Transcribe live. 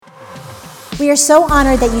We are so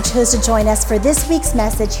honored that you chose to join us for this week's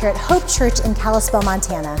message here at Hope Church in Kalispell,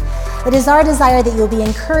 Montana. It is our desire that you will be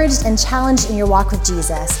encouraged and challenged in your walk with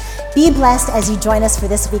Jesus. Be blessed as you join us for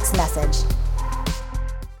this week's message.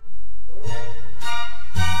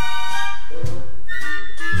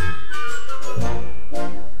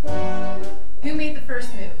 Who made the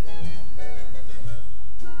first move?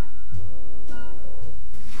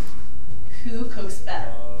 Who cooks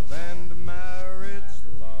better?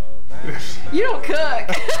 You don't cook.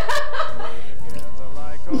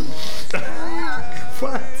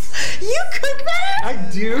 What? You cook better? I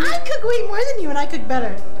do? I cook way more than you and I cook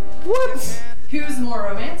better. What? Who's more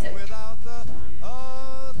romantic?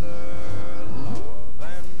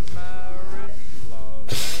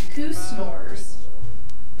 Who snores?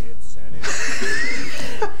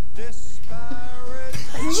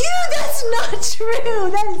 You, that's not true.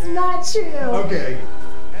 That is not true. Okay.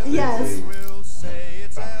 Yes. Yeah.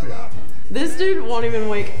 This dude won't even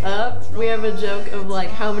wake up. We have a joke of like,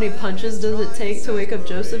 how many punches does it take to wake up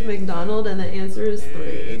Joseph McDonald? And the answer is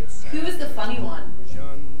 3. Who is the funny one?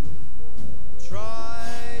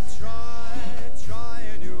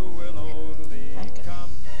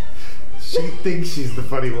 She thinks she's the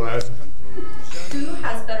funny one. Who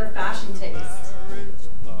has better fashion taste?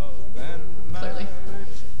 Clearly.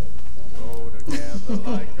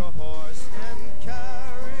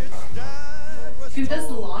 Who does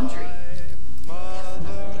the laundry?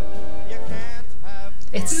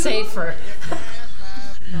 It's safer.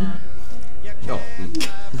 Oh.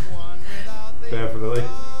 Definitely.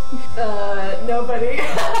 Nobody.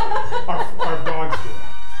 Our dogs do.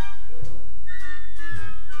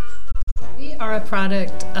 We are a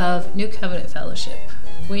product of New Covenant Fellowship.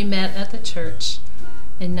 We met at the church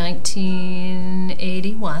in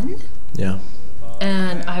 1981. Yeah.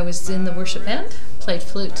 And I was in the worship band, played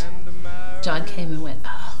flute. John came and went,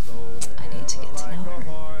 oh, I need to get to know her.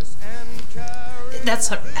 That's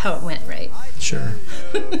how it went, right? Sure.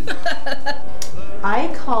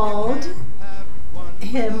 I called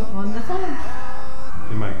him on the phone.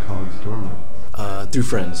 You might call it dormant. Through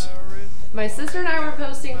friends. My sister and I were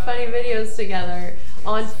posting funny videos together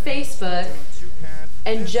on Facebook,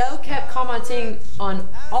 and Joe kept commenting on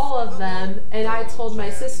all of them, and I told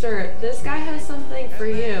my sister, this guy has something for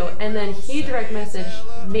you, and then he direct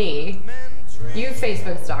messaged me. You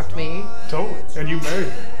Facebook stalked me. Totally. And you married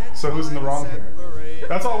me. So who's in the wrong here?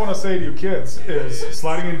 That's all I want to say to you kids is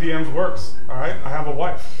sliding in DMs works. All right? I have a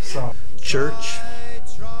wife. So Church,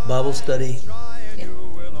 Bible study,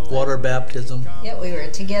 water baptism. Yeah, we were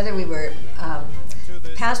together. We were,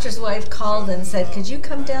 pastor's wife called and said, could you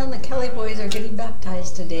come down? The Kelly boys are getting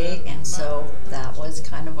baptized today. And so that was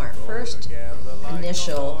kind of our first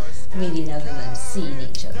initial meeting other than seeing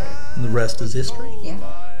each other. And the rest is history. Yeah.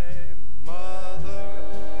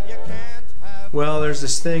 Well, there's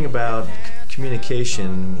this thing about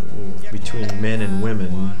communication between men and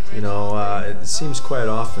women. You know, it seems quite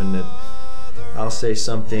often that I'll say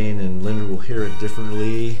something and Linda will hear it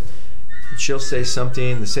differently. She'll say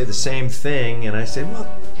something, say the same thing, and I say, well,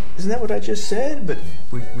 isn't that what I just said? But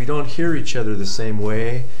we don't hear each other the same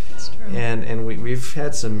way. That's true. And we've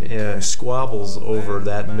had some squabbles over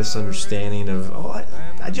that misunderstanding of, oh,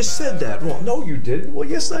 I just said that. Well, no, you didn't. Well,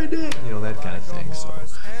 yes, I did. You know, that kind of thing. So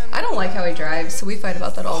I don't like how he drives, so we fight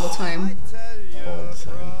about that all the time. all the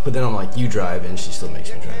time. But then I'm like, you drive, and she still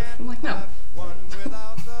makes me drive. I'm like, no.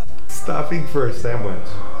 Stopping for a sandwich.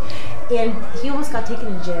 And he almost got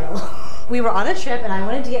taken to jail. We were on a trip and I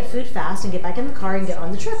wanted to get food fast and get back in the car and get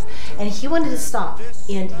on the trip. And he wanted to stop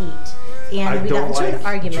and eat. And we got into an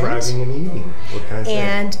argument. Driving and eating. What can I say?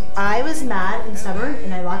 And I was mad and stubborn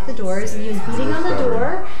and I locked the doors and he was beating on the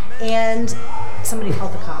door and somebody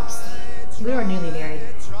called the cops. We were newly married.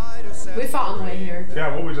 We fought on the way here.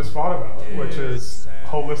 yeah, what we just fought about, which is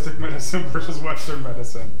holistic medicine versus Western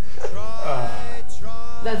medicine.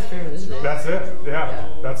 That's pretty much it. That's it. Yeah.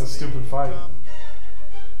 That's a stupid fight.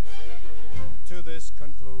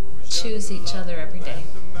 Choose each other every day.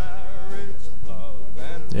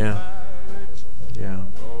 Yeah. Yeah.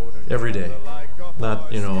 Every day.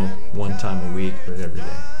 Not, one time a week, but every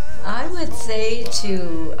day. I would say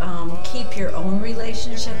to keep your own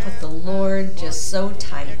relationship with the Lord just so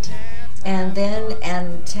tight. And then,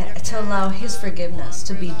 to allow His forgiveness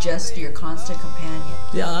to be just your constant companion.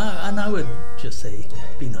 Yeah, and I would just say,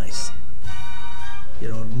 be nice.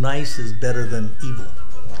 Nice is better than evil.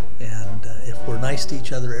 And if we're nice to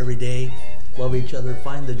each other every day, love each other,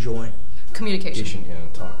 find the joy. Communication. Yeah,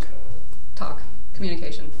 Talk.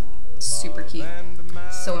 Communication. Super key.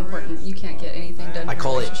 So important. You can't get anything done in I a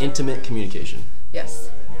call it relationship. intimate communication.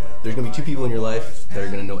 Yes. There's going to be two people in your life that are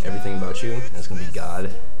going to know everything about you, and it's going to be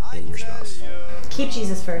God in your spouse. Keep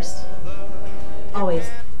Jesus first. Always.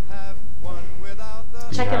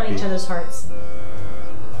 Check in on each other's hearts.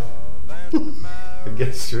 I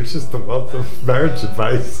guess you're just the wealth of marriage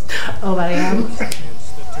advice. Oh, but I am.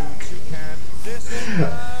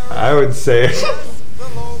 I would say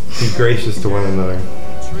be gracious to one another.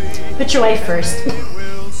 Put your wife first.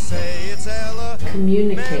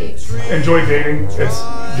 Communicate. Enjoy dating. It's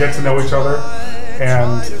get to know each other.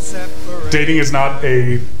 And dating is not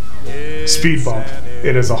a speed bump.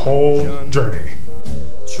 It is a whole journey.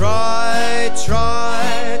 Try,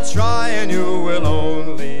 and you will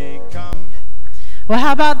only come. Well,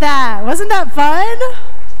 how about that? Wasn't that fun?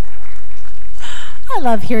 I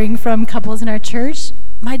love hearing from couples in our church.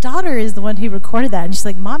 My daughter is the one who recorded that, and she's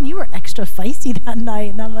like, Mom, you were extra feisty that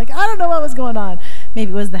night. And I'm like, I don't know what was going on.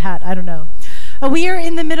 Maybe it was the hat. I don't know. We are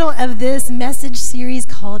in the middle of this message series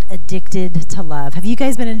called Addicted to Love. Have you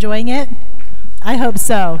guys been enjoying it? I hope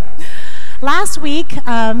so. Last week,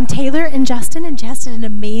 Taylor and Justin and Jess did an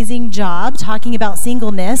amazing job talking about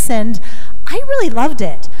singleness, and I really loved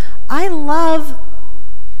it. I love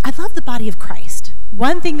the body of Christ.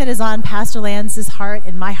 One thing that is on Pastor Lance's heart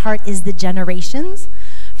and my heart is the generations.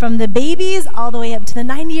 From the babies all the way up to the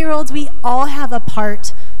 90-year-olds, we all have a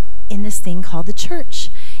part in this thing called the church.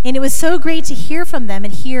 And it was so great to hear from them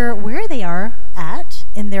and hear where they are at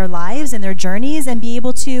in their lives and their journeys and be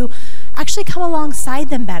able to actually come alongside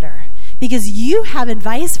them better. Because you have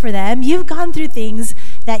advice for them. You've gone through things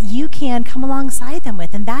that you can come alongside them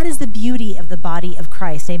with. And that is the beauty of the body of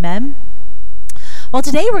Christ. Amen? Well,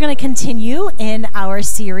 today we're going to continue in our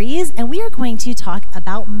series, and we are going to talk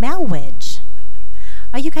about marriage.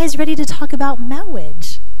 Are you guys ready to talk about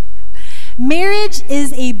marriage? Marriage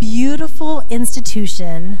is a beautiful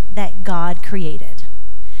institution that God created.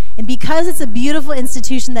 And because it's a beautiful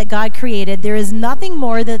institution that God created, there is nothing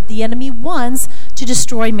more that the enemy wants to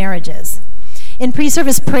destroy marriages. In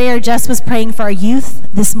pre-service prayer, Jess was praying for our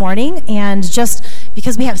youth this morning, and just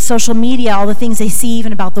because we have social media, all the things they see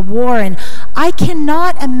even about the war, and I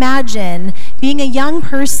cannot imagine being a young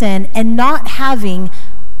person and not having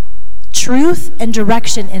truth and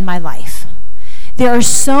direction in my life. There are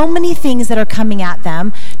so many things that are coming at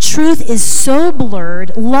them. Truth is so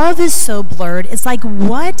blurred. Love is so blurred. It's like,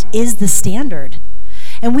 what is the standard?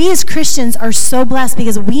 And we as Christians are so blessed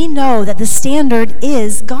because we know that the standard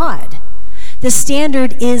is God. The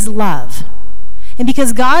standard is love. And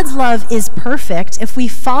because God's love is perfect, if we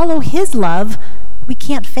follow his love, we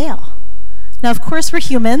can't fail. Now, of course, we're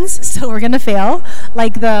humans, so we're going to fail.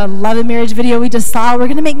 Like the Love and Marriage video we just saw, we're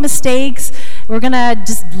going to make mistakes. We're going to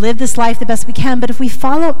just live this life the best we can. But if we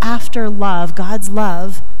follow after love, God's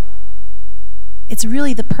love, it's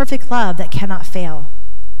really the perfect love that cannot fail.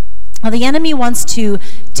 Now, the enemy wants to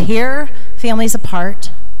tear families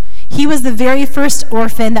apart. He was the very first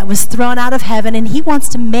orphan that was thrown out of heaven, and he wants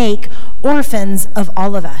to make orphans of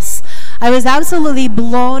all of us. I was absolutely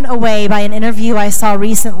blown away by an interview I saw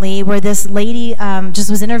recently where this lady just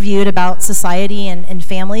was interviewed about society and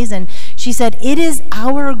families, and she said, it is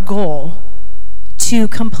our goal to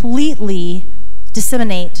completely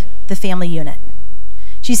disseminate the family unit.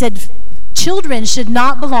 She said, children should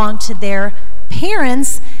not belong to their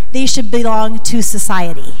parents, they should belong to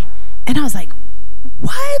society. And I was like,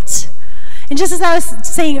 what? And just as I was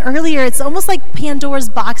saying earlier, it's almost like Pandora's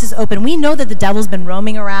box is open. We know that the devil's been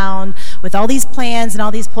roaming around with all these plans and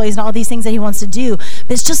all these ploys and all these things that he wants to do.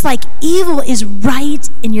 But it's just like evil is right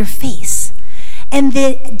in your face. And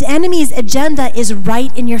the enemy's agenda is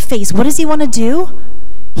right in your face. What does he want to do?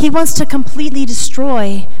 He wants to completely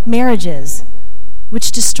destroy marriages,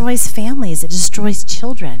 which destroys families. It destroys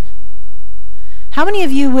children. How many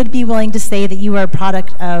of you would be willing to say that you are a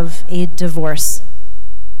product of a divorce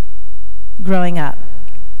growing up?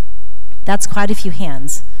 That's quite a few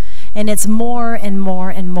hands. And it's more and more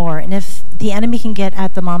and more. And if the enemy can get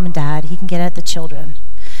at the mom and dad, he can get at the children.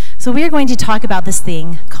 So we are going to talk about this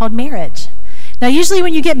thing called marriage. Now, usually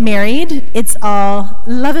when you get married, it's all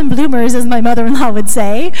love and bloomers, as my mother-in-law would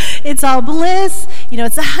say. It's all bliss. You know,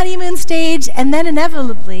 it's a honeymoon stage. And then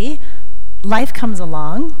inevitably, life comes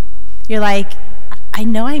along. You're like, I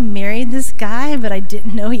know I married this guy, but I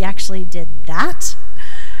didn't know he actually did that.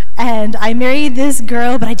 And I married this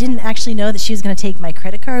girl, but I didn't actually know that she was going to take my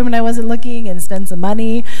credit card when I wasn't looking and spend some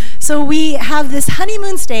money. So we have this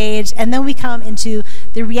honeymoon stage, and then we come into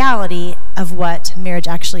the reality of what marriage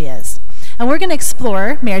actually is. And we're going to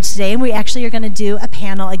explore marriage today, and we actually are going to do a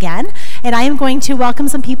panel again. And I am going to welcome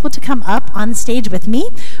some people to come up on stage with me.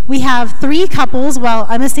 We have 3 couples. Well,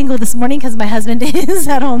 I'm a single this morning because my husband is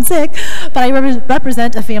at home sick, but I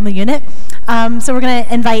represent a family unit. So we're going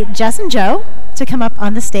to invite Jess and Joe to come up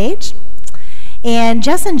on the stage. And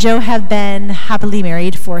Jess and Joe have been happily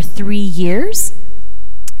married for 3 years.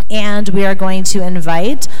 And we are going to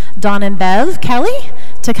invite Don and Bev Kelly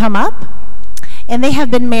to come up. And they have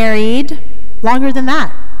been married longer than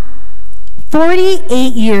that.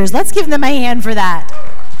 48 years. Let's give them a hand for that.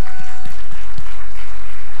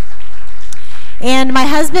 And my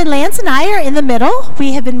husband Lance and I are in the middle.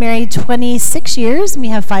 We have been married 26 years and we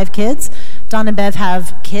have 5 kids. Don and Bev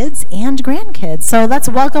have kids and grandkids. So let's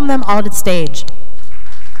welcome them all to the stage.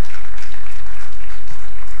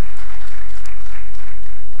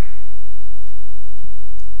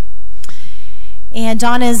 And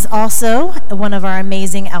Don is also one of our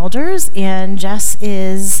amazing elders, and Jess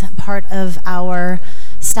is part of our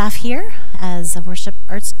staff here as a worship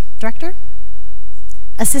arts director.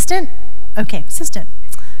 Assistant? Okay, assistant.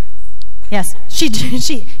 Yes, she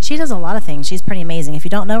does a lot of things. She's pretty amazing. If you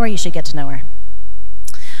don't know her, you should get to know her.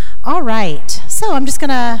 All right, so I'm just going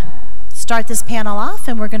to start this panel off,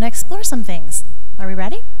 and we're going to explore some things. Are we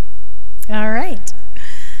ready? All right.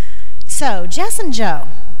 So, Jess and Joe,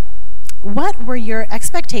 what were your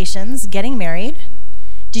expectations getting married?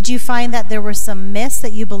 Did you find that there were some myths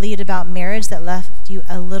that you believed about marriage that left you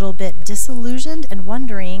a little bit disillusioned and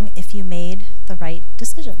wondering if you made the right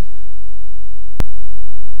decision?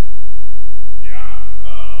 Yeah,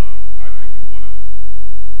 I think one of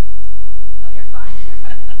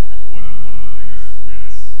the biggest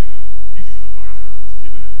myths and pieces of advice which was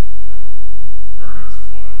given in earnest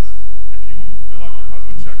was if you fill out your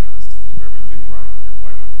husband checklist and do everything right, your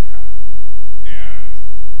wife will be happy. And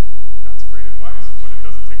that's great advice, but it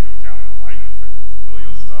doesn't take into account life and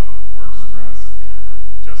familial stuff and work stress. And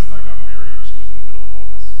Jess and I got married. She was in the middle of all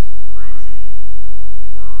this crazy,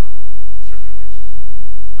 work tribulation.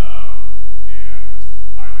 And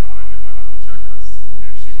I thought I did my husband checklist,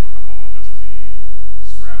 and she would come home and just be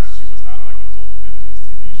stressed. She was not like those old 50s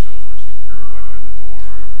TV shows where she pirouetted in the door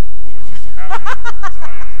and was just happy because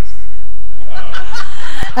I existed.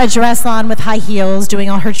 A dress on with high heels, doing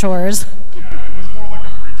all her chores. Yeah, it was more like a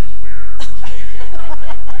free to clear.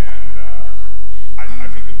 And I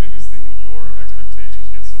think the biggest thing when your expectations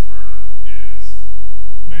get subverted is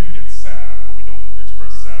men get sad, but we don't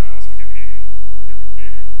express sadness, we get angry and we get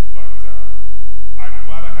bigger. But I'm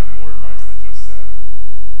glad I had more advice that just said,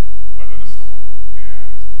 weather the storm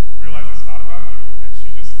and realize it's not about you and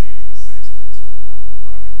she just needs a safe space right now,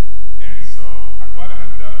 right? And so I'm glad I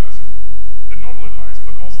had that, the normal advice,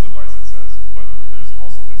 but also the advice that says, but there's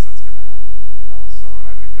also this that's going to happen, So, and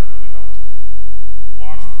I think that really helped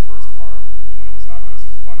launch the first part when it was not just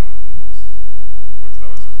fun and bloomers. What's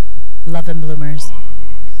those? Love and bloomers. Love and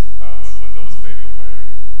bloomers. When those faded away,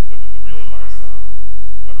 the real advice of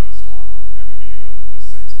weather the storm and be the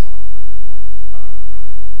safe spot for your wife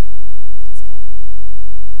really helped. That's good.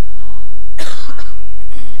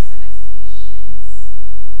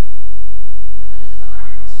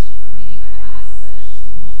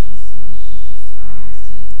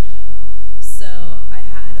 So I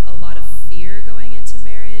had a lot of fear going into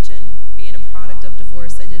marriage, and being a product of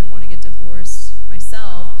divorce, I didn't want to get divorced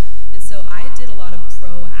myself. And so I did a lot of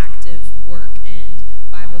proactive work and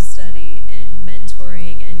Bible study and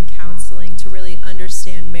mentoring and counseling to really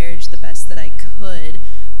understand marriage the best that I could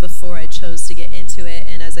before I chose to get into it.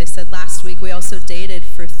 And as I said last week, we also dated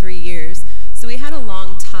for 3 years. So we had a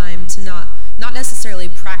long time to not necessarily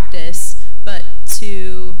practice, but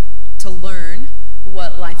to learn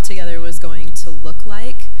what life together was going to look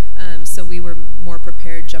like. So we were more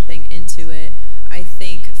prepared jumping into it. I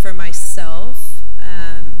think for myself,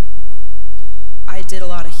 I did a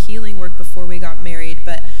lot of healing work before we got married,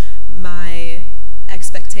 but my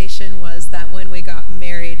expectation was that when we got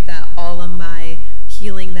married that all of my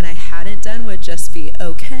healing that I hadn't done would just be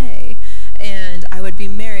okay. And I would be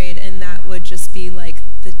married and that would just be like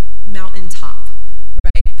the mountaintop,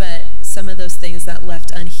 right? But some of those things that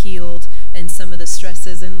left unhealed and some of the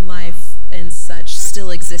stresses in life and such still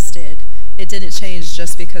existed. It didn't change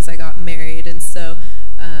just because I got married. And so,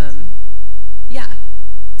 yeah,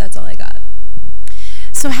 that's all I got.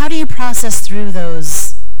 So how do you process through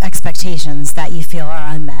those expectations that you feel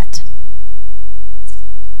are unmet?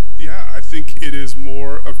 Yeah, I think it is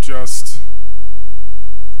more of just,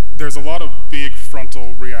 there's a lot of big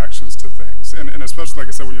frontal reactions to things. And especially, like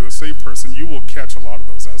I said, when you're the safe person, you will catch a lot of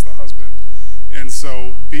those as the husband. And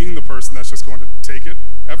so being the person that's just going to take it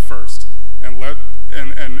at first and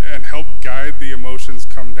and help guide the emotions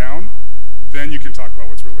come down, then you can talk about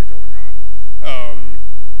what's really going on.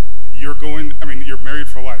 You're married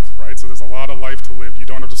for life, right? So there's a lot of life to live. You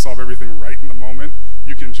don't have to solve everything right in the moment.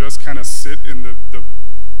 You can just kind of sit in the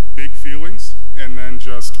big feelings and then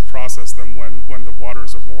just process them when the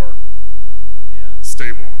waters are more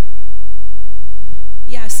stable.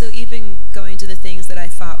 Yeah, so even going to the things that I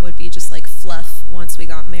thought would be just like fluff once we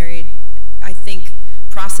got married, I think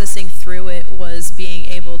processing through it was being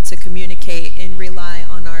able to communicate and rely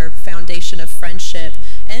on our foundation of friendship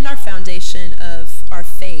and our foundation of our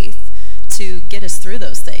faith to get us through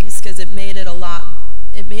those things, because it made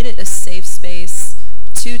it a safe space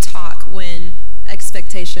to talk when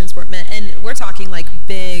expectations weren't met. And we're talking like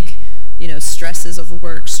big, stresses of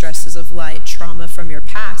work, stresses of life, trauma from your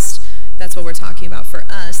past. That's what we're talking about for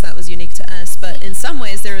us. That was unique to us. But in some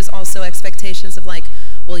ways, there was also expectations of like,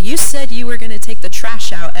 well, you said you were going to take the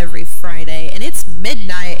trash out every Friday, and it's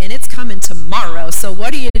midnight, and it's coming tomorrow, so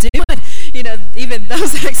what are you doing? Even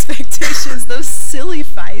those expectations, those silly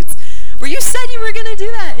fights, where you said you were going to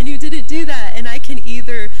do that, and you didn't do that, and I can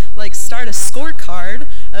either, like, start a scorecard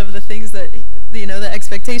of the things that, the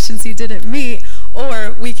expectations you didn't meet,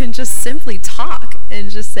 or we can just simply talk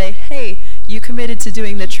and just say, hey, you committed to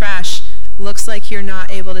doing the trash. Looks like you're not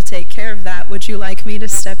able to take care of that. Would you like me to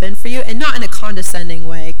step in for you? And not in a condescending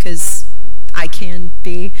way, because I can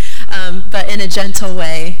be, but in a gentle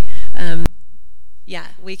way.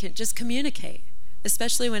 We can just communicate,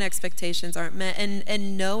 especially when expectations aren't met.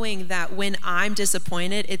 And knowing that when I'm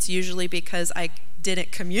disappointed, it's usually because I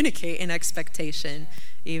didn't communicate an expectation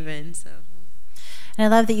even, so.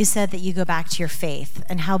 And I love that you said that you go back to your faith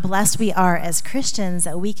and how blessed we are as Christians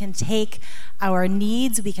that we can take our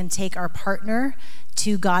needs, we can take our partner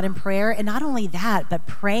to God in prayer. And not only that, but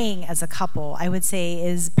praying as a couple, I would say,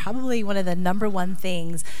 is probably one of the number one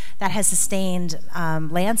things that has sustained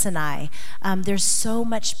Lance and I. There's so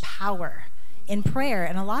much power in prayer.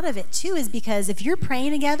 And a lot of it, too, is because if you're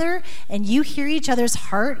praying together and you hear each other's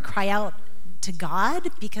heart cry out to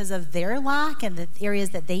God because of their lack and the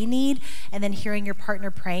areas that they need, and then hearing your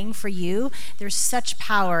partner praying for you, there's such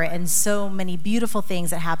power and so many beautiful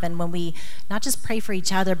things that happen when we not just pray for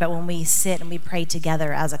each other, but when we sit and we pray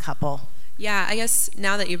together as a couple. Yeah, I guess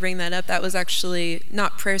now that you bring that up, that was actually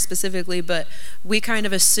not prayer specifically, but we kind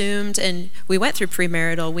of assumed, and we went through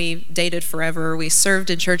premarital, we dated forever, we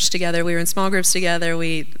served in church together, we were in small groups together,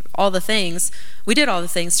 we did all the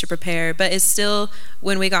things to prepare, but it's still,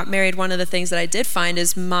 when we got married, one of the things that I did find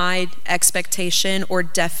is my expectation or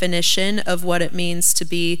definition of what it means to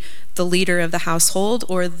be the leader of the household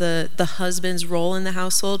or the husband's role in the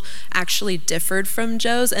household actually differed from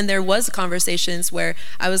Joe's. And there was conversations where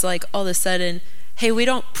I was like, all of a sudden, hey, we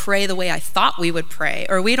don't pray the way I thought we would pray,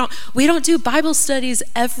 or we don't do Bible studies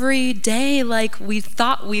every day like we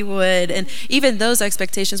thought we would. And even those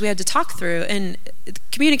expectations we had to talk through, and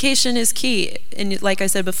communication is key. And like I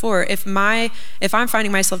said before, if I'm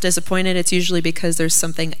finding myself disappointed, it's usually because there's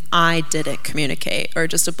something I didn't communicate or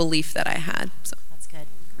just a belief that I had. So. That's good.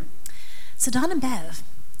 So Dawn and Bev,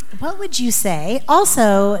 what would you say?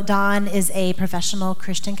 Also, Dawn is a professional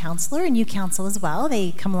Christian counselor, and you counsel as well.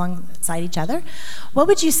 They come alongside each other. What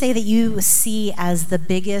would you say that you see as the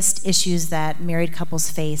biggest issues that married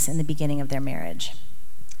couples face in the beginning of their marriage?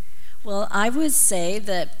 Well, I would say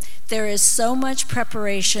that there is so much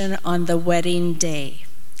preparation on the wedding day,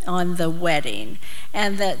 on the wedding,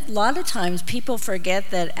 and that a lot of times people forget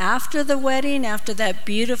that after the wedding, after that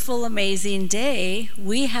beautiful, amazing day,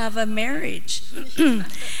 we have a marriage.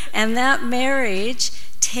 And that marriage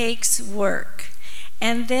takes work.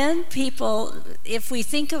 And then people, if we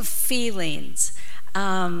think of feelings,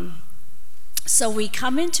 so we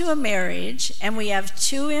come into a marriage and we have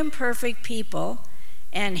two imperfect people,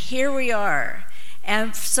 and here we are.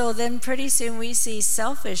 And so then pretty soon we see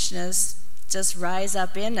selfishness just rise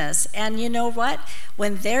up in us. And you know what?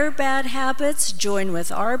 When their bad habits join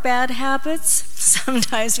with our bad habits,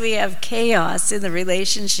 sometimes we have chaos in the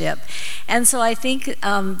relationship. And so I think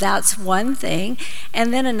that's one thing.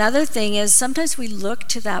 And then another thing is sometimes we look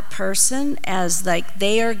to that person as like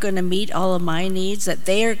they are going to meet all of my needs, that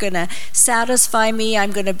they are going to satisfy me.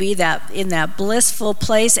 I'm going to be in that blissful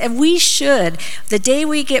place. And we should. The day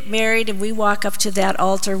we get married and we walk up to that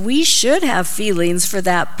altar, we should have feelings for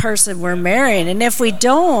that person we're marrying. And if we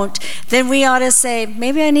don't, then we ought to say,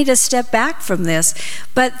 maybe I need to step back from this.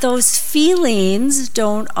 But those feelings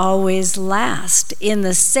don't always last in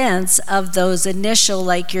the sense of those initial,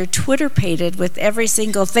 like you're Twitter-pated with every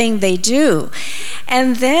single thing they do.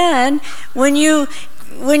 And then when you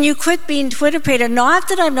quit being Twitter-pated, not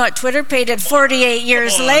that I'm not Twitter-pated 48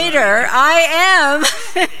 years later, I am.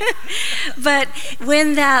 But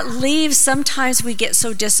when that leaves, sometimes we get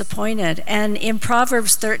so disappointed. And in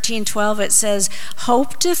Proverbs 13:12, it says,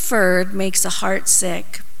 hope deferred makes a heart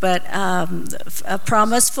sick, but a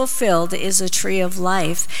promise fulfilled is a tree of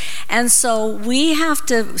life. And so we have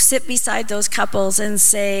to sit beside those couples and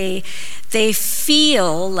say, they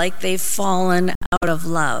feel like they've fallen out of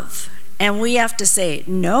love. And we have to say,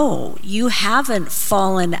 no, you haven't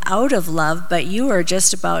fallen out of love, but you are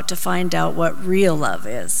just about to find out what real love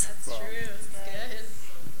is. That's true. That's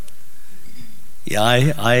good.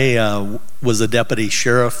 Yeah, I was a deputy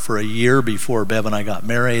sheriff for a year before Bev and I got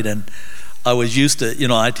married, and I was used to,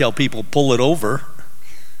 I tell people, pull it over.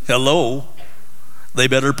 Hello, they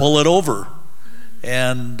better pull it over.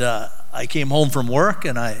 And I came home from work,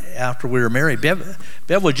 and after we were married,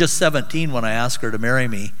 Bev was just 17 when I asked her to marry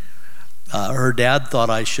me. Her dad thought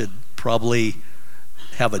I should probably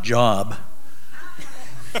have a job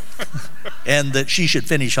and that she should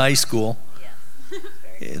finish high school.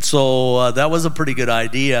 So that was a pretty good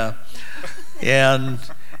idea. And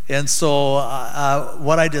so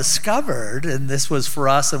what I discovered, and this was for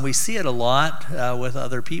us, and we see it a lot with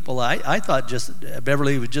other people, I thought just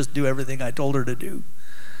Beverly would just do everything I told her to do.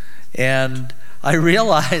 And I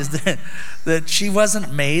realized that she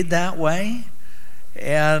wasn't made that way.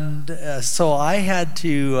 And so I had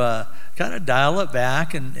to kind of dial it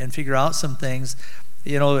back and figure out some things.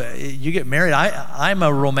 You get married. I'm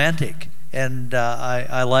a romantic, and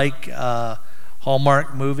I like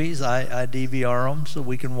Hallmark movies. I DVR them so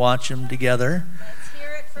we can watch them together. Let's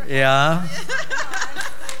hear it for yeah.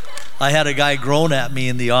 I had a guy groan at me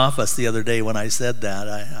in the office the other day when I said that.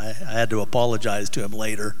 I had to apologize to him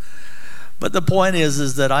later. But the point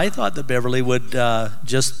is that I thought that Beverly would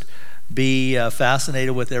just be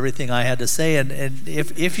fascinated with everything I had to say. And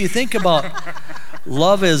if you think about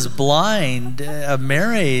love is blind, a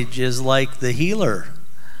marriage is like the healer.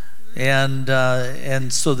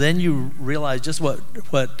 And so then you realize just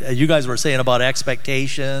what you guys were saying about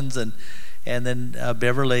expectations, and then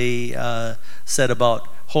Beverly said about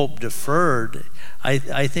hope deferred.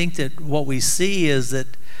 I think that what we see is that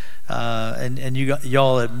and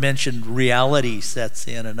y'all had mentioned reality sets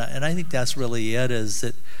in, and I think that's really it, is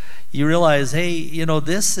that you realize, hey,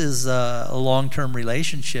 this is a long-term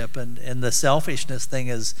relationship, and the selfishness thing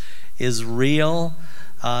is real.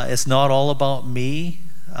 It's not all about me,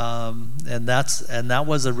 and that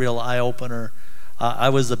was a real eye-opener. I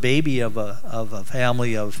was the baby of a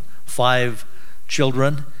family of 5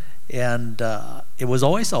 children, and it was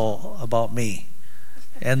always all about me.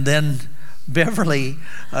 And then Beverly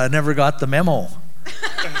never got the memo.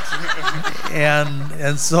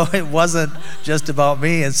 and so it wasn't just about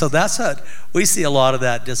me, and so that's what we see. A lot of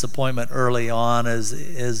that disappointment early on is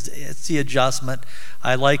it's the adjustment.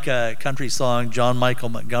 I like a country song, John Michael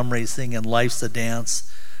Montgomery singing, "Life's a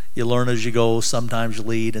dance. You learn as you go. Sometimes you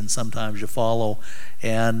lead, and sometimes you follow."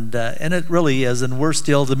 And it really is. And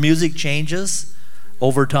the music changes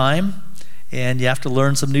over time, and you have to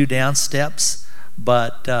learn some new dance steps.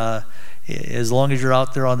 But as long as you're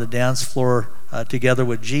out there on the dance floor together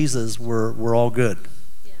with Jesus, we're all good.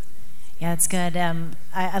 Yeah, it's good.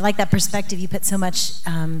 I like that perspective. You put so much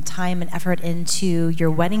time and effort into your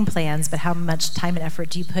wedding plans, but how much time and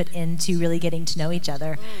effort do you put into really getting to know each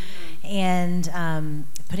other and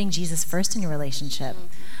putting Jesus first in your relationship?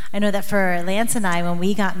 I know that for Lance and I, when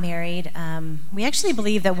we got married, we actually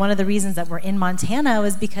believe that one of the reasons that we're in Montana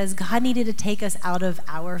was because God needed to take us out of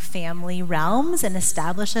our family realms and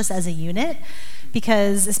establish us as a unit.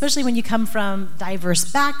 Because especially when you come from diverse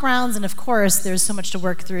backgrounds, and of course there's so much to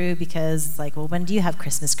work through, because when do you have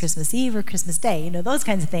Christmas Eve or Christmas Day, those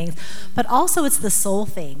kinds of things. But also it's the soul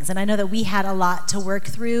things, and I know that we had a lot to work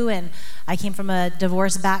through, and I came from a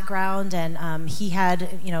divorce background, and he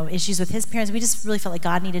had issues with his parents. We just really felt like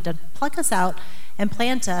God needed to pluck us out and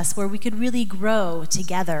plant us where we could really grow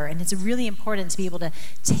together. And it's really important to be able to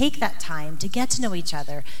take that time to get to know each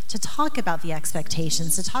other, to talk about the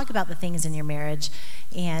expectations, to talk about the things in your marriage,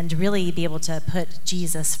 and really be able to put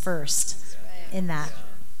Jesus first in that.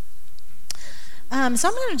 So I'm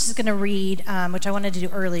just going to read, which I wanted to do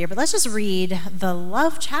earlier, but let's just read the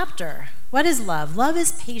love chapter. What is love? Love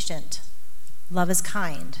is patient. Love is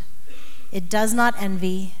kind. It does not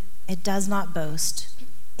envy. It does not boast.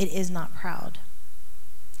 It is not proud.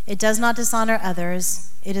 It does not dishonor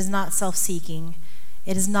others. It is not self-seeking.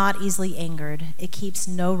 It is not easily angered. It keeps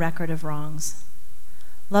no record of wrongs.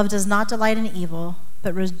 Love does not delight in evil,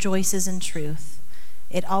 but rejoices in truth.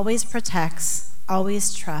 It always protects,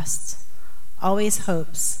 always trusts, always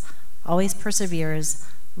hopes, always perseveres.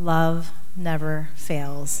 Love never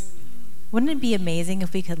fails. Wouldn't it be amazing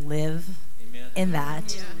if we could live in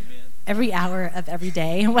that every hour of every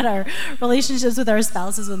day, and what our relationships with our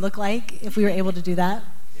spouses would look like if we were able to do that?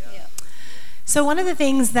 So one of the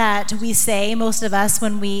things that we say, most of us,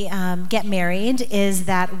 when we get married, is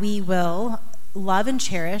that we will love and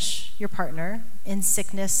cherish your partner in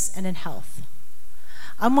sickness and in health.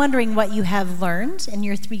 I'm wondering what you have learned in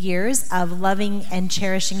your 3 years of loving and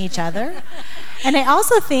cherishing each other. And I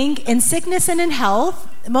also think in sickness and in health,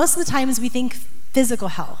 most of the times we think physical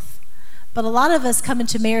health. But a lot of us come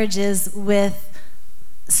into marriages with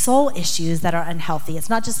soul issues that are unhealthy. It's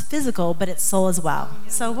not just physical, but it's soul as well.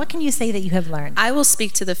 So what can you say that you have learned? I will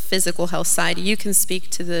speak to the physical health side. You can speak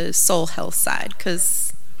to the soul health side,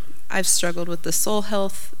 because I've struggled with the soul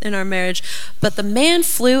health in our marriage. But the man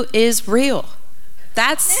flu is real.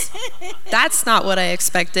 That's not what I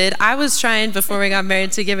expected. I was trying before we got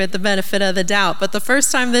married to give it the benefit of the doubt. But the first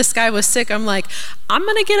time this guy was sick, I'm like, I'm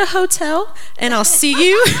going to get a hotel and I'll see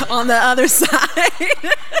you on the other side.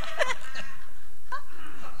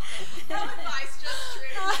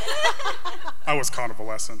 I was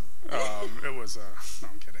convalescent. It was, no,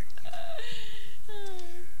 I'm kidding.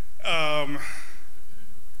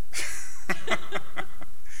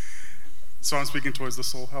 So I'm speaking towards the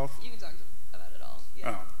soul health? You can talk about it all.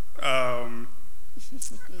 Yeah.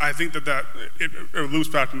 I think that it loops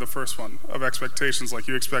back to the first one of expectations. Like,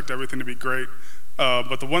 you expect everything to be great.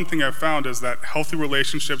 But the one thing I've found is that healthy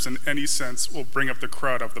relationships in any sense will bring up the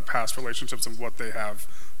crud of the past relationships and what they have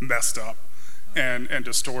messed up and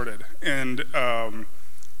distorted. And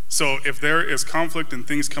so if there is conflict and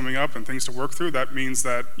things coming up and things to work through, that means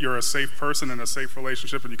that you're a safe person in a safe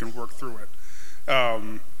relationship and you can work through it.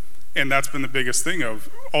 And that's been the biggest thing, of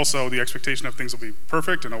also the expectation of things will be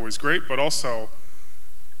perfect and always great, but also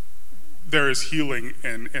there is healing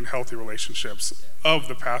in healthy relationships of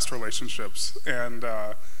the past relationships. And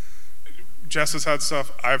Jess has had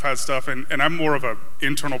stuff, I've had stuff, and I'm more of an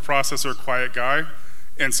internal processor, quiet guy.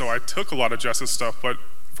 And so I took a lot of Jess's stuff, but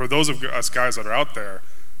for those of us guys that are out there,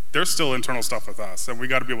 there's still internal stuff with us, and we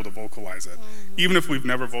got to be able to vocalize it. Even if we've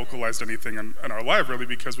never vocalized anything in our life, really,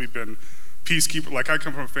 because we've been peacekeeper. Like, I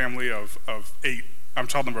come from a family of 8. I'm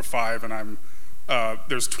child number 5, and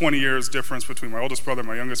there's 20 years difference between my oldest brother and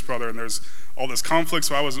my youngest brother, and there's all this conflict,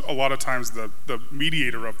 so I was a lot of times the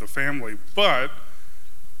mediator of the family. But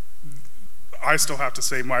I still have to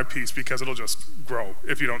say my piece, because it'll just grow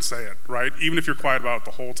if you don't say it, right? Even if you're quiet about it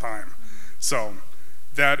the whole time. So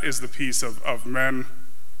that is the piece of men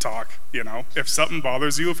talk, you know? If something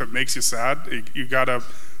bothers you, if it makes you sad, you gotta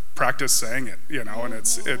practice saying it, you know? And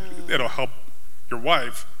it'll help your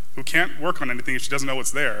wife, who can't work on anything if she doesn't know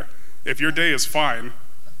what's there. If your day is fine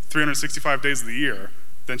 365 days of the year,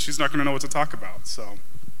 then she's not gonna know what to talk about, so.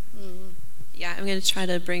 Yeah, I'm gonna try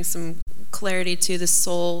to bring some clarity to the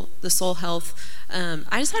soul health.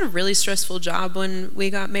 I just had a really stressful job when we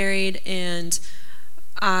got married, and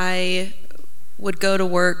I would go to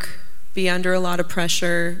work, be under a lot of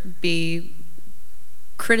pressure, be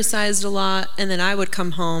criticized a lot, and then I would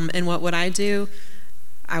come home, and what would I do?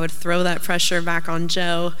 I would throw that pressure back on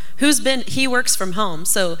Joe, he works from home,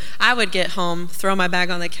 so I would get home, throw my bag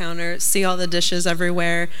on the counter, see all the dishes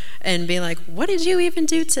everywhere, and be like, what did you even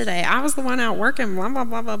do today? I was the one out working, blah, blah,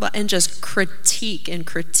 blah, blah, blah, and just critique and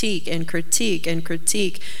critique and critique and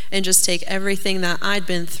critique, and just take everything that I'd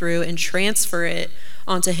been through and transfer it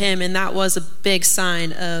onto him. And that was a big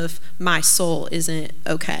sign of my soul isn't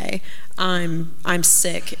okay. I'm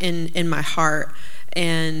sick in my heart,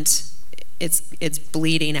 and it's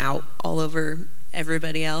bleeding out all over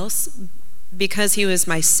everybody else. Because he was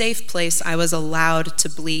my safe place, I was allowed to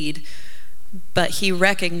bleed, but he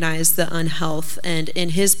recognized the unhealth, and in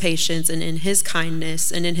his patience and in his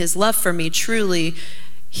kindness and in his love for me, truly,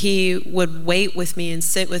 he would wait with me and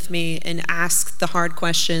sit with me and ask the hard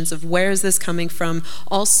questions of, where is this coming from?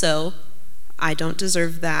 Also, I don't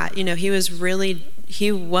deserve that. You know, he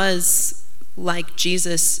was like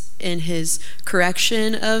Jesus in his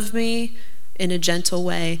correction of me in a gentle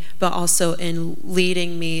way, but also in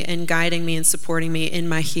leading me and guiding me and supporting me in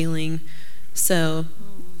my healing. So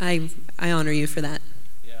I honor you for that.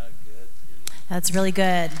 Yeah, good. That's really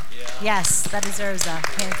good. Yeah. Yes, that deserves a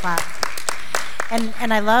hand clap.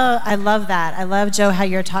 And I love that. I love, Joe, how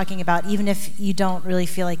you're talking about, even if you don't really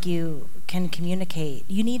feel like you can communicate,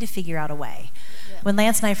 you need to figure out a way. Yeah. When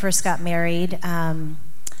Lance and I first got married,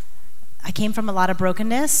 I came from a lot of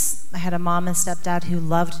brokenness. I had a mom and stepdad who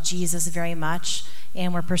loved Jesus very much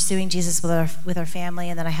and were pursuing Jesus with our family.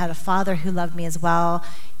 And then I had a father who loved me as well.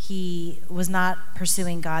 He was not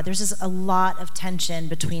pursuing God. There's just a lot of tension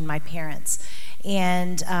between my parents.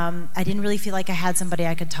 And I didn't really feel like I had somebody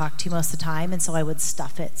I could talk to most of the time. And so I would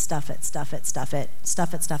stuff it.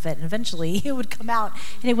 And eventually it would come out.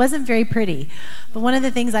 And it wasn't very pretty. But one of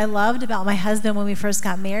the things I loved about my husband when we first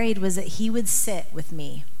got married was that he would sit with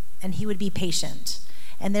me. And he would be patient.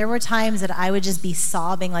 And there were times that I would just be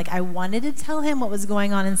sobbing, like I wanted to tell him what was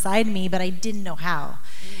going on inside me, but I didn't know how.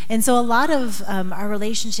 And so a lot of our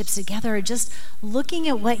relationships together are just looking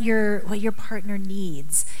at what your partner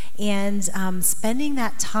needs and spending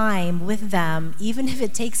that time with them, even if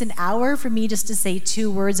it takes an hour for me just to say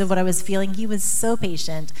 2 words of what I was feeling. He was so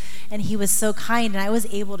patient and he was so kind, and I was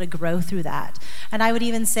able to grow through that. And I would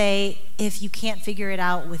even say, if you can't figure it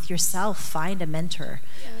out with yourself, find a mentor.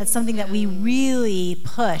 That's something that we really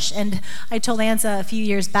push. And I told Ansa a few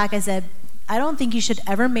years back, I said, I don't think you should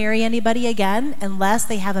ever marry anybody again unless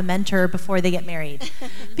they have a mentor before they get married.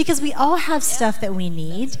 Because we all have stuff that we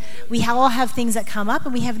need. We all have things that come up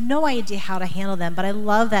and we have no idea how to handle them. But I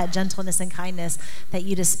love that gentleness and kindness that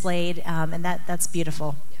you displayed, and that's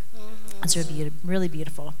beautiful. That's really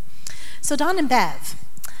beautiful. So Don and Bev,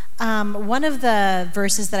 one of the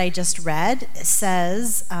verses that I just read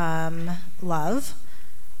says, love.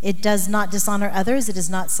 It does not dishonor others. It is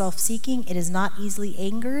not self-seeking. It is not easily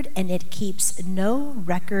angered, and it keeps no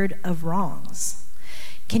record of wrongs.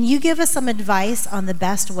 Can you give us some advice on the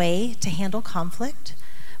best way to handle conflict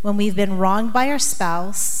when we've been wronged by our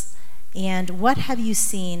spouse, and what have you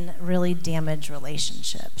seen really damage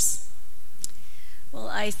relationships? Well,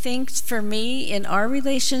 I think for me, in our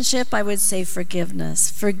relationship, I would say forgiveness.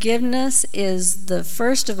 Forgiveness is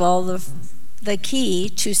first of all, the key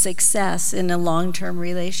to success in a long-term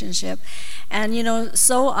relationship. And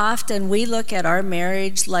so often we look at our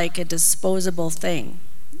marriage like a disposable thing.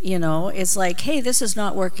 It's like, hey, this is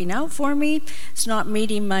not working out for me. It's not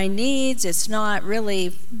meeting my needs. It's not really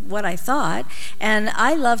what I thought. And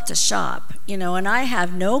I love to shop, and I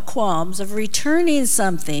have no qualms of returning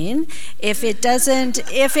something if it doesn't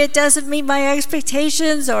meet my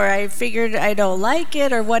expectations, or I figured I don't like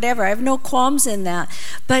it or whatever. I have no qualms in that.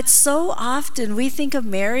 But so often we think of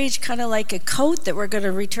marriage kind of like a coat that we're going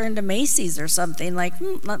to return to Macy's or something, like,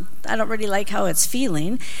 I don't really like how it's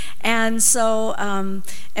feeling. And so,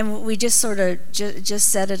 and we just sort of just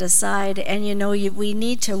set it aside. And we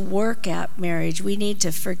need to work at marriage. We need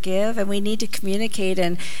to forgive, and we need to communicate.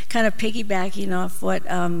 And kind of piggybacking off what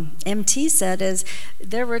MT said, is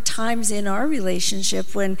there were times in our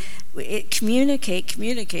relationship when communicate.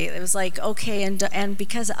 It was like, okay, and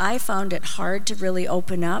because I found it hard to really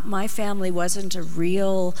open up. My family wasn't a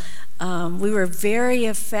real. We were very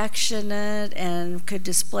affectionate and could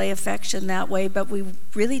display affection that way, but we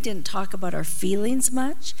really didn't talk about our feelings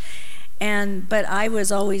much. But I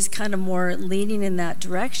was always kind of more leaning in that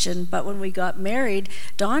direction. But when we got married,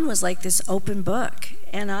 Don was like this open book,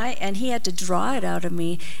 and he had to draw it out of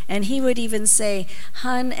me. And he would even say,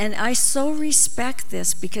 "Hun," and I so respect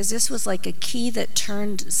this because this was like a key that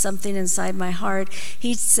turned something inside my heart.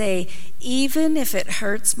 He'd say, "Even if it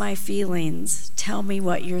hurts my feelings, tell me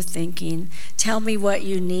what you're thinking. Tell me what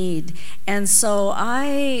you need." And so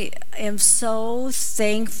I am so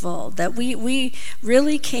thankful that we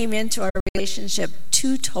really came into our relationship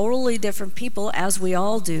 2 totally different people, as we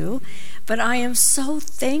all do. But I am so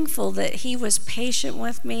thankful that he was patient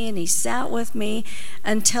with me and he sat with me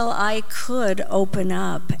until I could open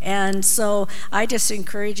up. And so I just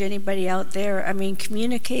encourage anybody out there,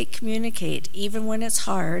 communicate. Even when it's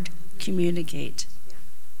hard, communicate.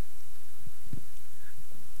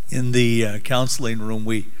 In the counseling room,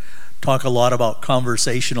 we talk a lot about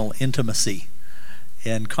conversational intimacy.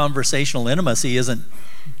 And conversational intimacy isn't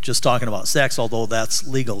just talking about sex, although that's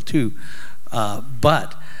legal too.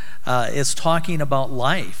 But it's talking about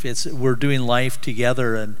life. We're doing life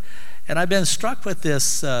together. And I've been struck with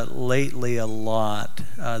this lately a lot,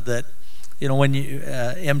 that, when you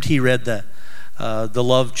MT read the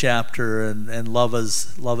love chapter, and love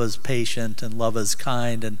is patient and love is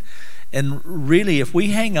kind. And really, if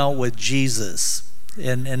we hang out with Jesus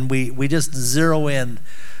and we just zero in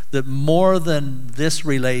that more than this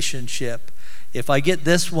relationship, if I get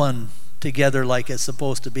this one together like it's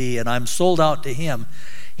supposed to be and I'm sold out to him,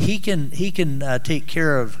 he can take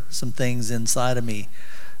care of some things inside of me.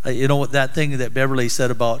 That thing that Beverly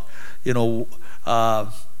said about, even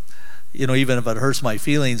if it hurts my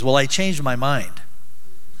feelings, well, I changed my mind.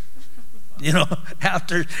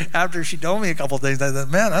 After she told me a couple of things, I thought,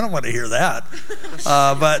 man, I don't want to hear that.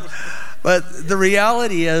 But the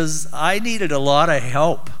reality is, I needed a lot of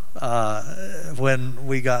help when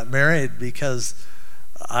we got married, because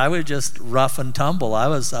I was just rough and tumble. I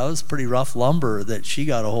was pretty rough lumber that she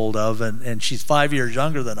got a hold of, and she's 5 years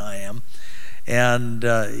younger than I am, and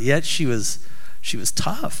yet she was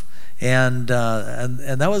tough, and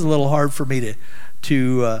that was a little hard for me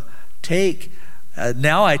to take.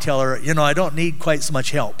 Now I tell her, I don't need quite so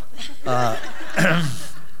much help. But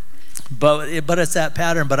it's that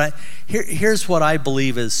pattern. But here's what I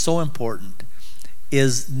believe is so important,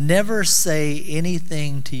 is never say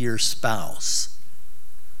anything to your spouse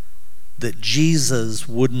that Jesus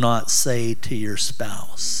would not say to your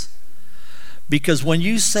spouse. Because when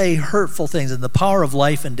you say hurtful things, and the power of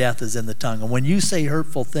life and death is in the tongue, and when you say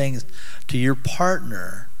hurtful things to your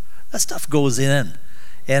partner, that stuff goes in.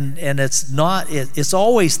 And it's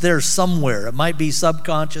always there somewhere. It might be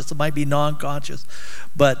subconscious, it might be non-conscious,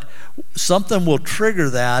 but something will trigger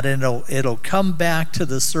that, and it'll come back to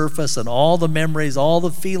the surface, and all the memories, all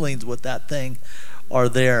the feelings with that thing are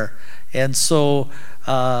there. And so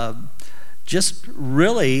just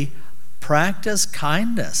really practice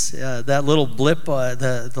kindness. That little blip,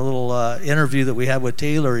 the little interview that we had with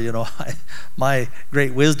Taylor, my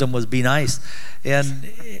great wisdom was be nice. And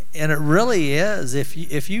it really is.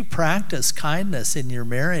 If you practice kindness in your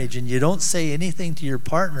marriage and you don't say anything to your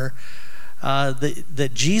partner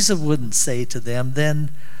that Jesus wouldn't say to them,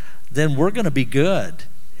 then we're going to be good.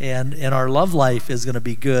 And our love life is going to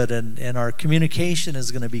be good, and our communication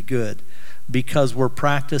is going to be good because we're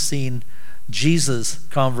practicing Jesus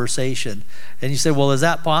conversation. And you say, well, is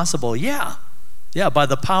that possible? Yeah, by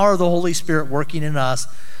the power of the Holy Spirit working in us,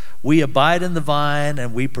 we abide in the vine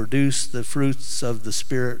and we produce the fruits of the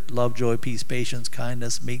Spirit: love, joy, peace, patience,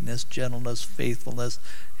 kindness, meekness, gentleness, faithfulness,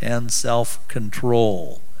 and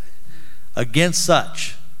self-control. Against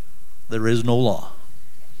such there is no law.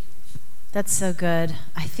 That's so good.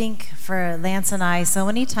 I think for Lance and I, so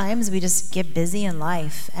many times we just get busy in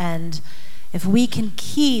life, and if we can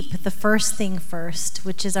keep the first thing first,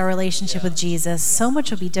 which is our relationship with Jesus, so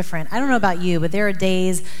much will be different. I don't know about you, but there are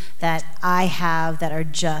days that I have that are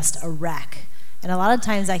just a wreck. And a lot of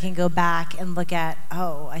times I can go back and look at,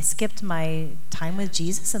 I skipped my time with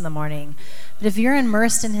Jesus in the morning. But if you're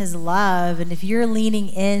immersed in his love, and if you're leaning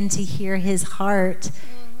in to hear his heart,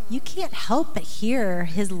 you can't help but hear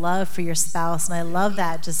his love for your spouse. And I love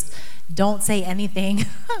that. Just don't say anything.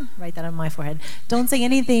 Write that on my forehead. Don't say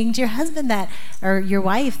anything to your husband or your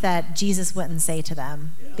wife that Jesus wouldn't say to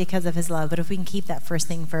them because of his love. But if we can keep that first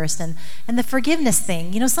thing first, and the forgiveness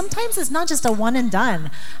thing, sometimes it's not just a one and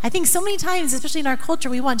done. I think so many times, especially in our culture,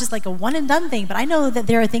 we want just like a one and done thing. But I know that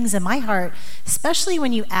there are things in my heart, especially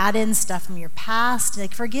when you add in stuff from your past,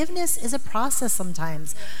 like forgiveness is a process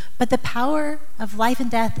sometimes. But the power of life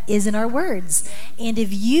and death is in our words. And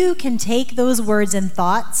if you can take those words and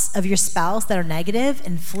thoughts of your spouse that are negative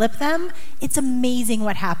and flip them, it's amazing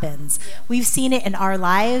what happens. We've seen it in our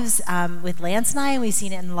lives with Lance and I, and we've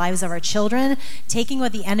seen it in the lives of our children, taking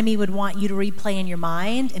what the enemy would want you to replay in your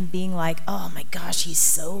mind and being like, oh my gosh, he's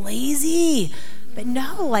so lazy. But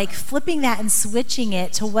no, like flipping that and switching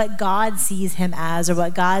it to what God sees him as, or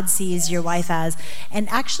what God sees your wife as. And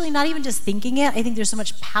actually not even just thinking it, I think there's so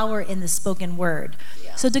much power in the spoken word.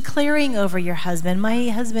 Yeah. So declaring over your husband, my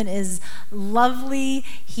husband is lovely,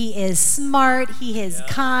 he is smart, he is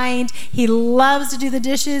kind, he loves to do the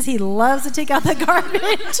dishes, he loves to take out the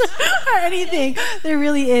garbage or anything. There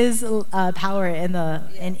really is power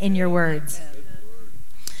in your words.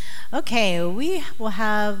 Okay, we will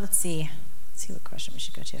have, let's see what question we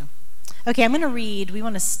should go to. Okay, I'm going to read. We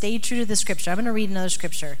want to stay true to the scripture. I'm going to read another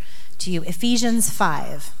scripture to you. Ephesians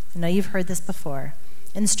 5. I know you've heard this before.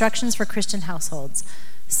 Instructions for Christian households.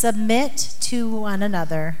 Submit to one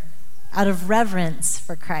another out of reverence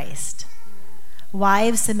for Christ.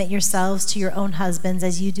 Wives, submit yourselves to your own husbands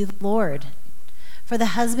as you do the Lord. For the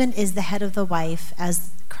husband is the head of the wife,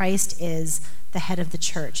 as Christ is the head of the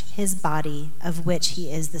church, his body, of which he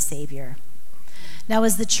is the Savior. Now,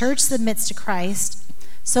 as the church submits to Christ,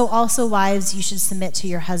 so also wives, you should submit to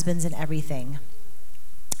your husbands in everything.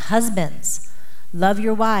 Husbands, love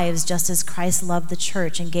your wives just as Christ loved the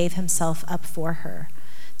church and gave himself up for her,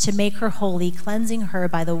 to make her holy, cleansing her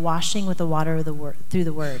by the washing with the water of through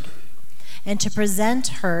the word, and to present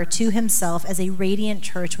her to himself as a radiant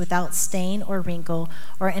church without stain or wrinkle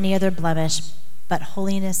or any other blemish, but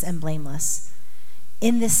holiness and blameless.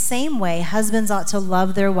 In this same way, husbands ought to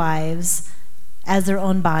love their wives as their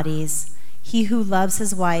own bodies. He who loves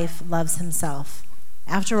his wife loves himself.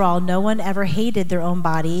 After all, no one ever hated their own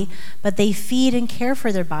body, but they feed and care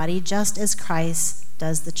for their body just as Christ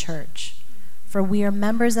does the church. For we are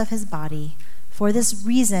members of his body. For this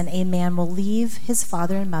reason, a man will leave his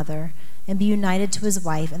father and mother and be united to his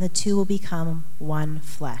wife, and the two will become one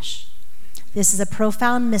flesh. This is a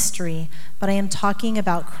profound mystery, but I am talking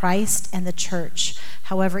about Christ and the church.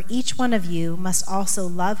 However, each one of you must also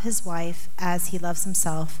love his wife as he loves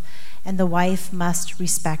himself, and the wife must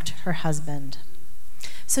respect her husband.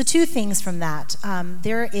 So 2 things from that.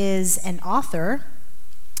 There is an author,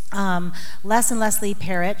 Les and Leslie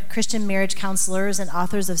Parrott, Christian marriage counselors and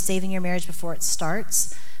authors of Saving Your Marriage Before It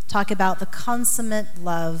Starts, talk about the consummate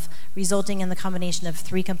love resulting in the combination of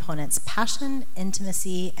 3 components: passion,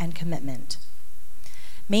 intimacy, and commitment.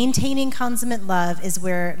 Maintaining consummate love is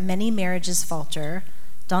where many marriages falter.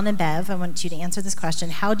 Dawn and Bev, I want you to answer this question.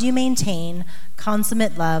 How do you maintain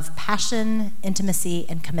consummate love, passion, intimacy,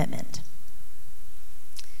 and commitment?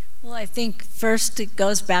 Well, I think first it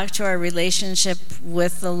goes back to our relationship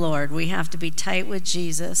with the Lord. We have to be tight with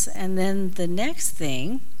Jesus. And then the next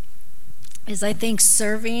thing is, I think,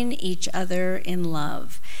 serving each other in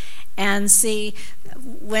love. And see,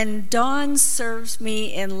 when Dawn serves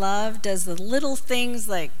me in love, does the little things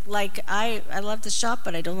like I love to shop,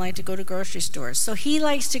 but I don't like to go to grocery stores. So he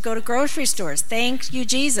likes to go to grocery stores. Thank you,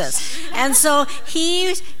 Jesus. And so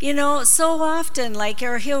he, so often,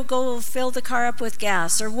 or he'll go fill the car up with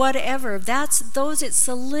gas or whatever. It's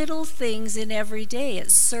the little things in every day.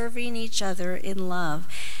 It's serving each other in love.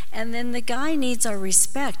 And then the guy needs our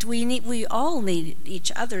respect. We all need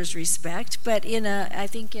each other's respect, but I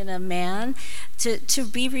think in a man, to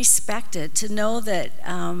be respected, to know that,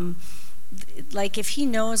 if he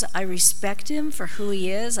knows I respect him for who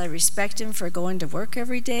he is, I respect him for going to work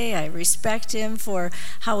every day, I respect him for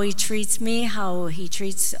how he treats me, how he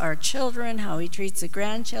treats our children, how he treats the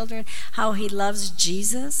grandchildren, how he loves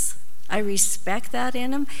Jesus. I respect that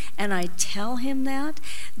in him, and I tell him that.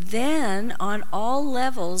 Then on all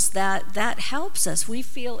levels, that helps us. We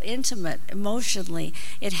feel intimate emotionally.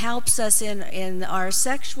 It helps us in our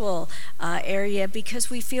sexual area because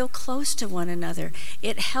we feel close to one another.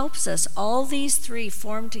 It helps us. All these three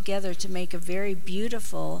form together to make a very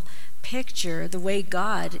beautiful picture, the way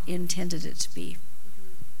God intended it to be.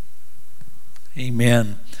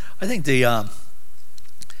 Amen. I think the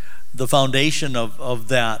foundation of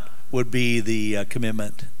that would be the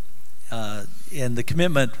commitment. And the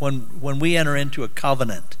commitment, when we enter into a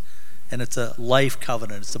covenant, and it's a life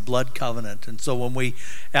covenant, it's a blood covenant. And so when we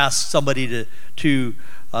ask somebody to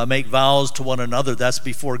make vows to one another, that's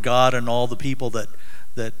before God and all the people that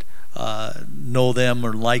know them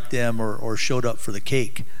or like them or showed up for the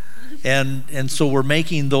cake. And so we're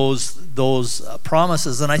making those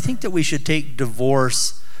promises. And I think that we should take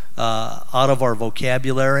divorce out of our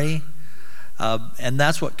vocabulary. And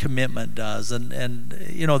that's what commitment does. And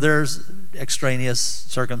there's extraneous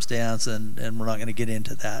circumstance, and we're not going to get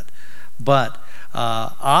into that. But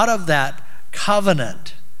out of that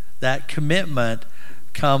covenant, that commitment,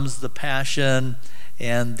 comes the passion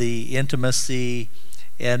and the intimacy,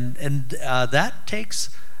 and that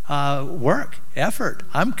takes work, effort.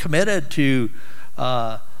 I'm committed to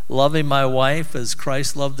loving my wife as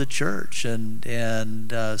Christ loved the church,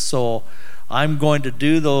 and so I'm going to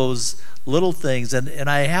do those little things, and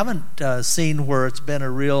I haven't seen where it's been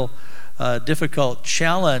a real difficult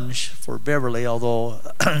challenge for Beverly, although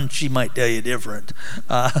she might tell you different.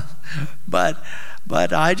 But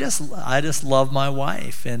I just love my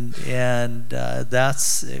wife, and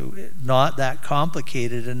that's not that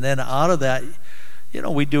complicated. And then out of that,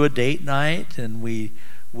 we do a date night, and we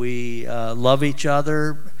love each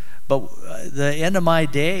other. But the end of my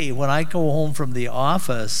day, when I go home from the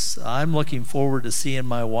office, I'm looking forward to seeing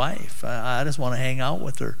my wife. I just want to hang out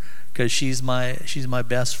with her because she's my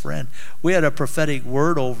best friend. We had a prophetic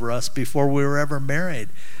word over us before we were ever married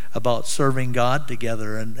about serving God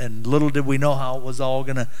together, and little did we know how it was all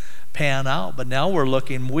going to pan out. But now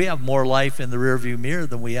we have more life in the rearview mirror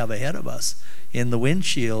than we have ahead of us in the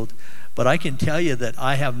windshield. But I can tell you that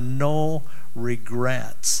I have no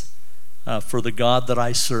regrets for the God that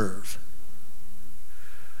I serve,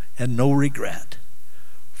 and no regret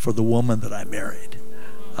for the woman that I married.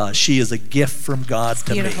 She is a gift from God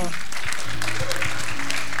to beautiful. me.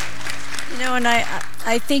 And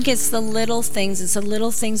I think it's the little things. It's the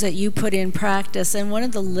little things that you put in practice. And one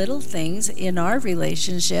of the little things in our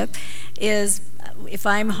relationship is, if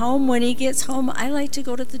I'm home when he gets home, I like to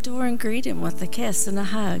go to the door and greet him with a kiss and a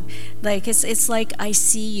hug. It's like, I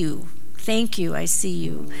see you. Thank you, I see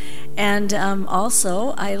you. And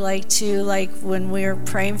also, I like to, when we're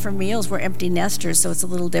praying for meals, we're empty nesters, so it's a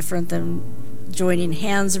little different than joining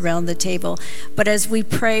hands around the table. But as we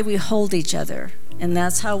pray, we hold each other. And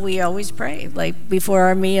that's how we always pray, before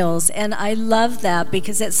our meals. And I love that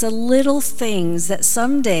because it's the little things that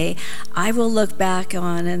someday I will look back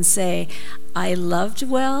on and say, I loved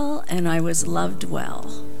well and I was loved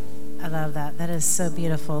well. I love that. That is so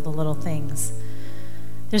beautiful, the little things.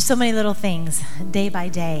 There's so many little things, day by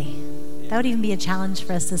day. That would even be a challenge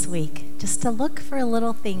for us this week, just to look for a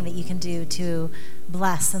little thing that you can do to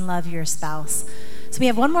bless and love your spouse. So we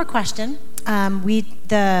have one more question.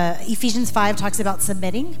 The Ephesians 5 talks about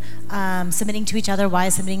submitting to each other. Why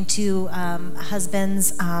submitting to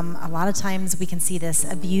husbands? A lot of times we can see this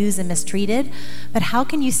abused and mistreated, but how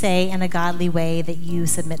can you say in a godly way that you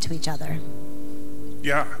submit to each other?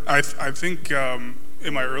 Yeah, I think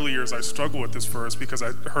in my early years, I struggled with this verse because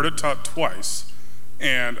I heard it taught twice,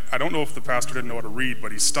 and I don't know if the pastor didn't know how to read,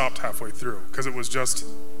 but he stopped halfway through because it was just,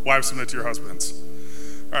 wives, submit to your husbands.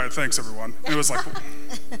 All right, thanks, everyone. And it was like,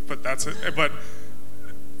 but that's it. But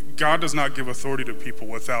God does not give authority to people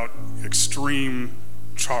without extreme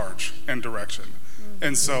charge and direction.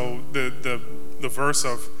 And so the verse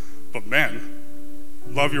of, but men,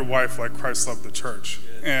 love your wife like Christ loved the church.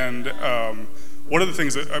 And one of the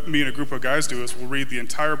things that me and a group of guys do is we'll read the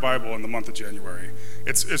entire Bible in the month of January.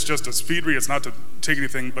 It's just a speed read. It's not to take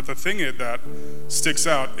anything, but the thing that sticks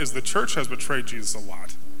out is the church has betrayed Jesus a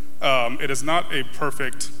lot. It is not a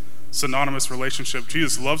perfect synonymous relationship.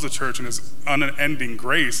 Jesus loves the church, and his unending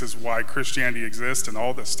grace is why Christianity exists and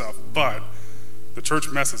all this stuff. But the church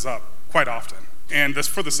messes up quite often, and that's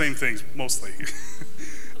for the same things mostly.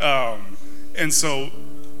 And so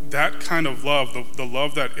that kind of love, the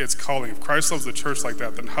love that it's calling, if Christ loves the church like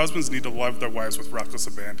that, then husbands need to love their wives with reckless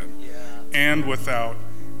abandon. Yeah. And without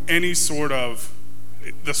any sort of,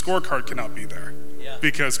 the scorecard cannot be there. Yeah.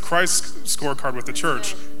 Because Christ's scorecard with the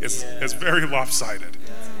church is very lopsided.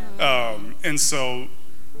 Yeah. And so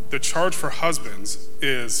the charge for husbands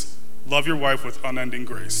is love your wife with unending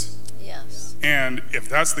grace. Yes. And if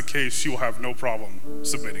that's the case, she will have no problem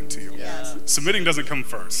submitting to you. Yes. Submitting doesn't come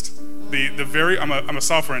first. I'm a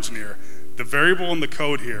software engineer. The variable in the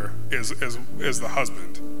code here is the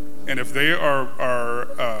husband, and if they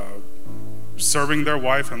are serving their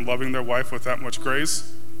wife and loving their wife with that much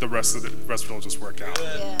grace, the rest of it will just work out.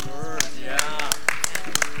 Yeah.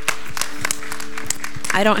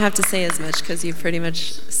 I don't have to say as much because you pretty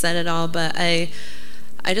much said it all, but I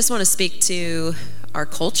just want to speak to our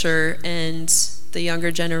culture and the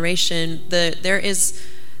younger generation. There is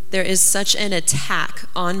such an attack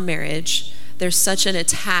on marriage. There's such an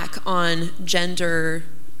attack on gender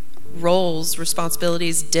roles,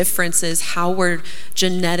 responsibilities, differences, how we're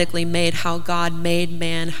genetically made, how God made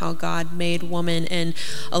man, how God made woman. And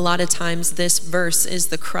a lot of times this verse is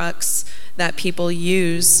the crux that people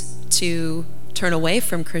use to turn away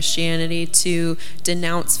from Christianity, to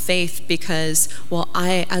denounce faith because, well,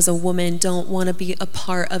 I as a woman don't want to be a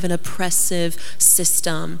part of an oppressive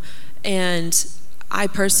system. And I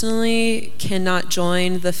personally cannot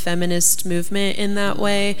join the feminist movement in that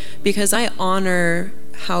way because I honor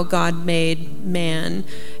how God made man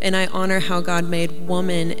and I honor how God made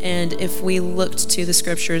woman. And if we looked to the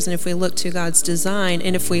scriptures and if we looked to God's design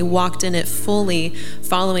and if we walked in it fully,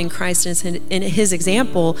 following Christ in his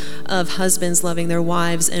example of husbands loving their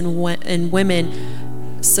wives and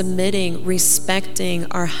women submitting, respecting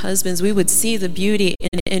our husbands, we would see the beauty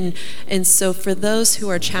and so for those who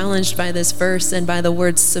are challenged by this verse and by the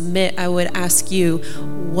word submit, I would ask you,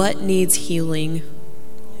 what needs healing?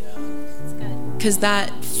 Because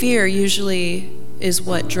that fear usually is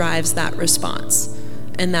what drives that response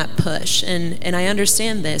and that push. And I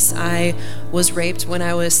understand this. I was raped when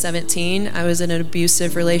I was 17. I was in an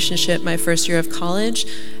abusive relationship my first year of college.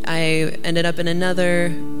 I ended up in another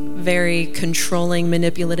very controlling,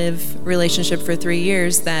 manipulative relationship for 3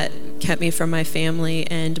 years that kept me from my family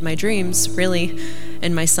and my dreams, really,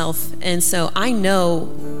 and myself. And so I know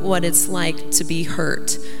what it's like to be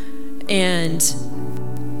hurt. And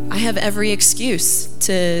I have every excuse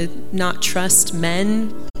to not trust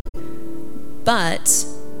men, but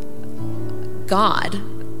God,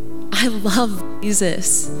 I love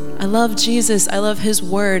Jesus. I love Jesus. I love his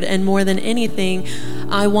word. And more than anything,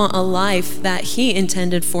 I want a life that he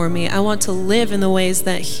intended for me. I want to live in the ways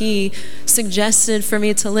that he suggested for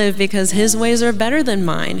me to live because his ways are better than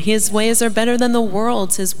mine. His ways are better than the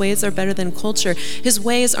world's. His ways are better than culture. His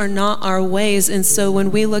ways are not our ways. And so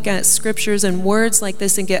when we look at scriptures and words like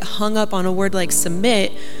this and get hung up on a word like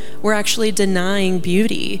submit, we're actually denying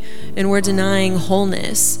beauty and we're denying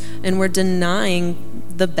wholeness and we're denying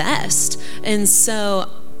the best. And so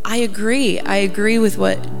I agree with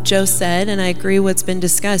what Joe said, and I agree what's been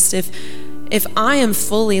discussed. If I am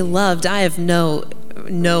fully loved, I have no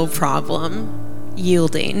problem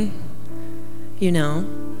yielding,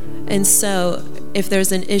 And so if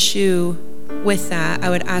there's an issue with that, I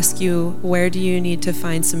would ask you, where do you need to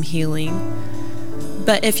find some healing?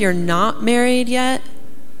 But if you're not married yet,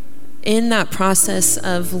 in that process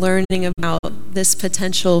of learning about this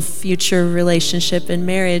potential future relationship and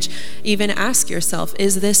marriage, even ask yourself,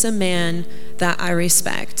 is this a man that I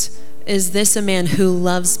respect? Is this a man who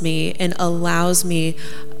loves me and allows me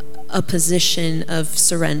a position of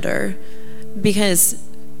surrender? Because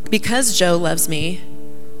Joe loves me,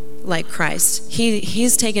 like Christ.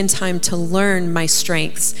 He's taken time to learn my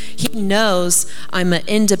strengths. He knows I'm an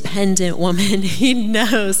independent woman. He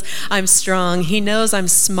knows I'm strong. He knows I'm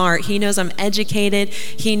smart. He knows I'm educated.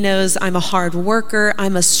 He knows I'm a hard worker.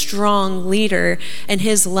 I'm a strong leader. And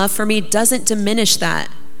his love for me doesn't diminish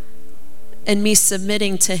that. And me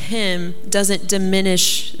submitting to him doesn't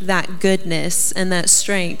diminish that goodness and that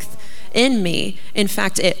strength in me. In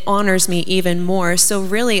fact, it honors me even more. So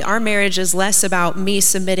really, our marriage is less about me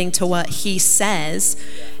submitting to what he says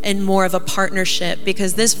and more of a partnership,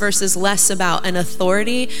 because this verse is less about an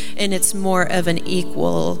authority and it's more of an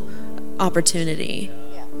equal opportunity,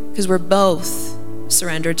 because we're both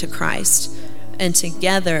surrendered to Christ and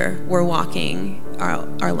together we're walking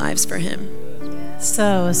our lives for him.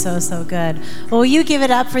 So good. Well, will you give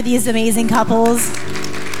it up for these amazing couples?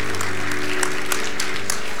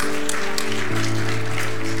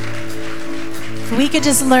 If we could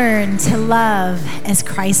just learn to love as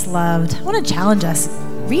Christ loved. I want to challenge us.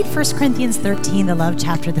 Read 1 Corinthians 13, the love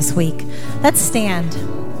chapter this week. Let's stand.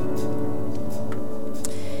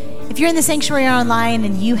 If you're in the sanctuary or online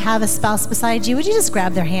and you have a spouse beside you, would you just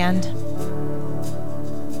grab their hand?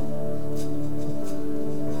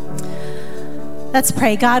 Let's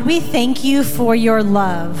pray. God, we thank you for your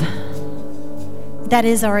love. That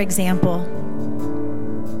is our example.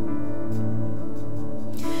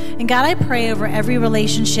 And God, I pray over every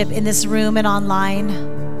relationship in this room and online.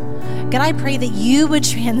 God, I pray that you would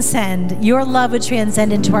transcend, your love would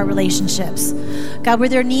transcend into our relationships. God, where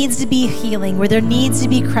there needs to be healing, where there needs to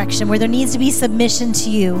be correction, where there needs to be submission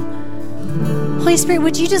to you. Holy Spirit,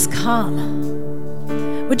 would you just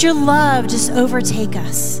come? Would your love just overtake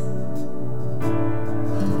us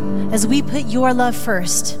as we put your love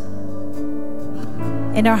first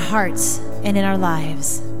in our hearts and in our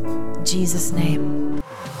lives? In Jesus' name.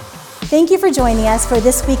 Thank you for joining us for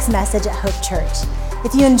this week's message at Hope Church.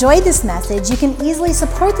 If you enjoyed this message, you can easily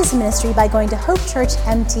support this ministry by going to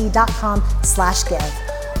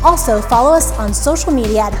hopechurchmt.com/give. Also, follow us on social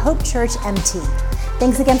media at Hope Church MT.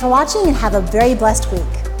 Thanks again for watching and have a very blessed week.